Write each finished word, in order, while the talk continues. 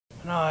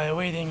No,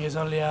 waiting is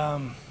only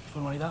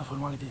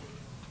formality.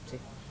 Sì.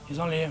 It's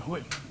only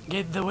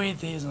get the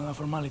weight is a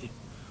formality.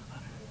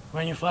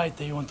 When you fight,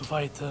 you want to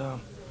fight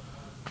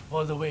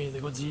all the way, the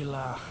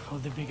Godzilla, all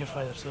the bigger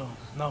fighters. So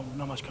no,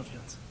 not much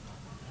confidence.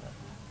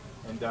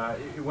 And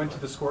it went to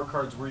the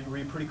scorecards. Were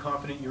you pretty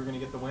confident you were going to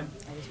get the win?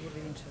 Eri sicuro di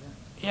vincere?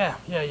 Yeah.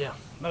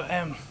 But,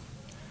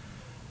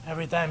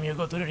 every time you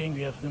go to the ring,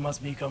 you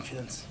must be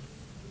confident.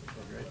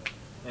 Okay, great.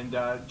 And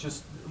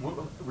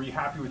were you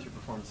happy with your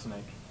performance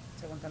tonight?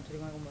 Sei contento di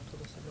come hai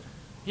combattuto stasera?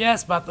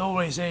 Yes, but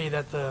always say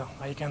that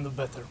I can do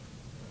better.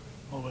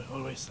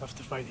 Always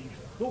after fighting.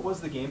 What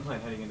was the game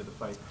plan heading into the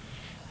fight?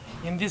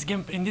 In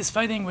this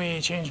fighting, we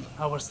changed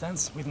our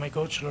stance with my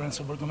coach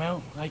Lorenzo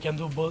Borgomeo. I can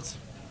do both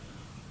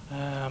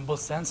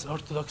stance,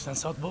 orthodox and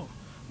southpaw.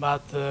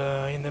 But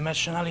in the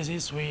match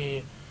analysis,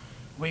 we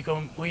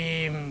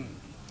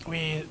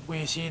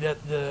see that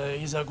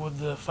he's a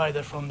good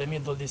fighter from the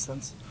middle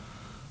distance.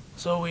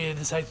 So we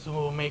decided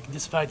to make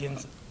this fight in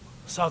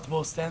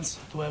southpaw stance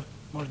to have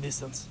more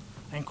distance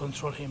and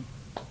control him.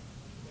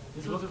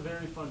 This was a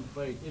very fun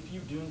fight. If you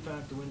do in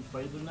fact win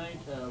fight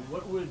tonight,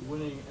 what would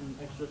winning an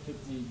extra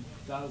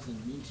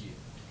 50,000 mean to you?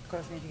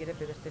 Cosa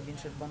significherebbe per te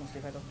vincere il bonus di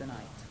Fight of the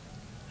Night?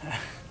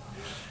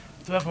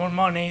 To have more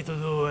money, to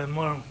do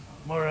more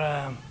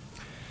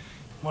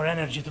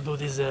energy to do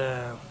this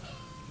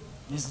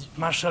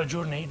martial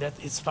journey that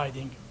is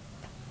fighting.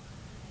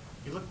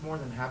 You looked more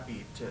than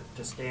happy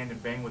to stand and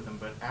bang with him,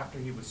 but after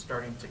he was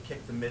starting to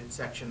kick the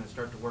midsection and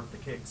start to work the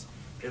kicks,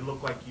 it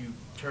looked like you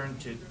turned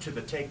to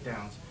the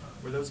takedowns.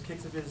 Were those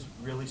kicks of his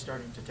really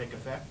starting to take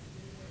effect?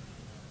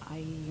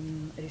 Hai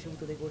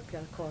ricevuto dei colpi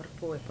al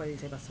corpo e poi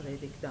sei passato ai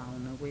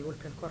takedown. Quei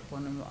colpi al corpo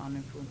hanno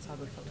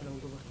influenzato il fatto che l'hai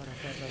voluto portare a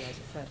terra e l'hai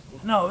sofferti?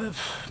 No,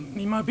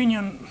 in my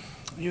opinion,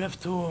 you have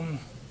to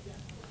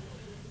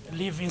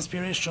leave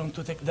inspiration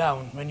to take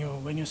down when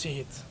you see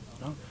it.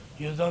 No?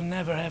 You don't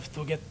never have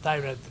to get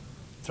tired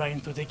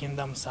trying to take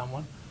down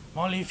someone.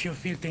 Only if you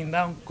feel taken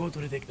down, go to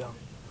the takedown.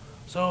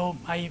 So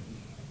I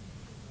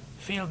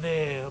feel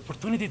the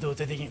opportunity to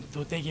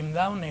take him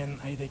down, and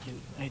I take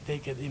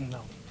him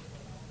down.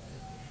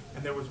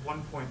 And there was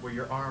one point where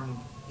your arm,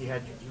 he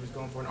was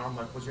going for an arm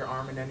lock. Was your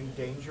arm in any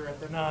danger at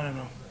that point?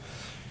 No.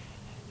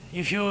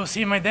 If you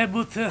see my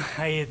debut,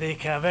 I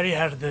take a very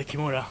hard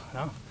Kimura,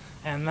 no?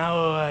 And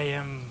now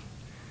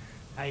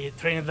I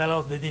trained a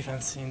lot the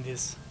defense in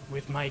this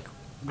with my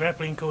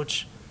grappling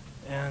coach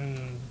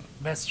and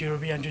best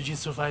European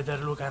Jiu-Jitsu fighter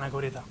Luca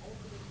Anacoreta.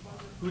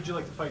 Who would you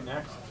like to fight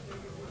next?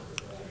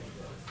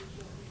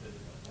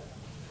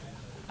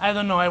 I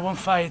don't know. I won't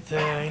fight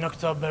in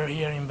October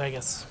here in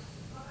Vegas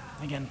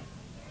again.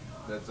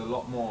 There's a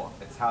lot more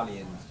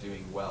Italians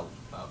doing well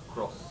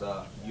across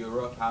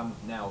Europe and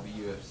now the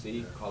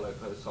UFC. Carlo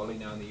Cosoli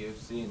now in the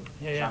UFC and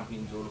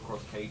champions all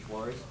across Cage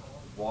Warriors.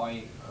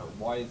 Why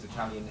is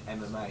Italian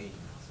MMA,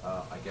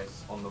 I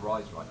guess, on the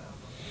rise right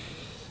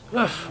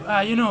now?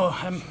 You know,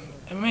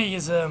 MMA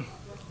is a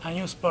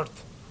new sport,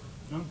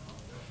 no?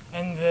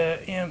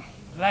 And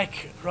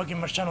like Rocky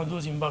Marciano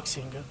does in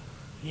boxing,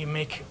 he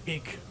make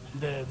big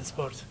the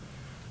sport.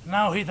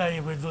 Now Italy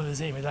will do the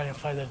same. Italian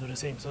fighters do the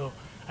same. So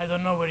I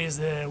don't know where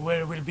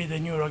will be the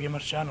new Rocky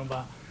Marciano,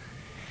 but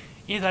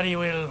Italy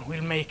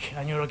will make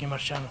a new Rocky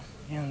Marciano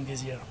in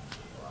this year.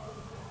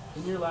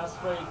 In your last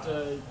fight,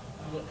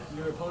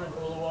 your opponent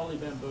Oluwale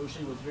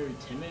Bamboshi was very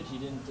timid. He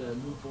didn't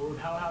move forward.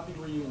 How happy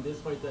were you in this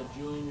fight that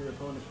Julian, your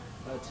opponent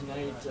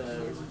tonight,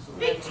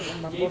 gave to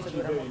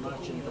you very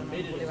much and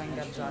made it voleva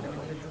ingaggiare,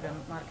 mentre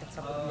Julian Marquez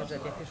ha voluto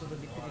ingaggiare. Ti è piaciuto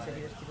di più, ti sei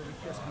divertito di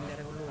più a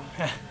scambiare con lui?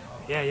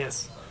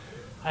 Yes.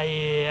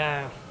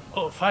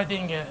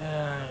 Fighting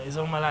is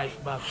all my life,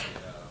 but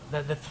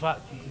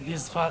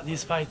this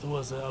fight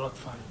was a lot of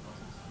fun.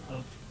 A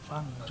lot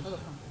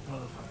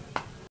of fun.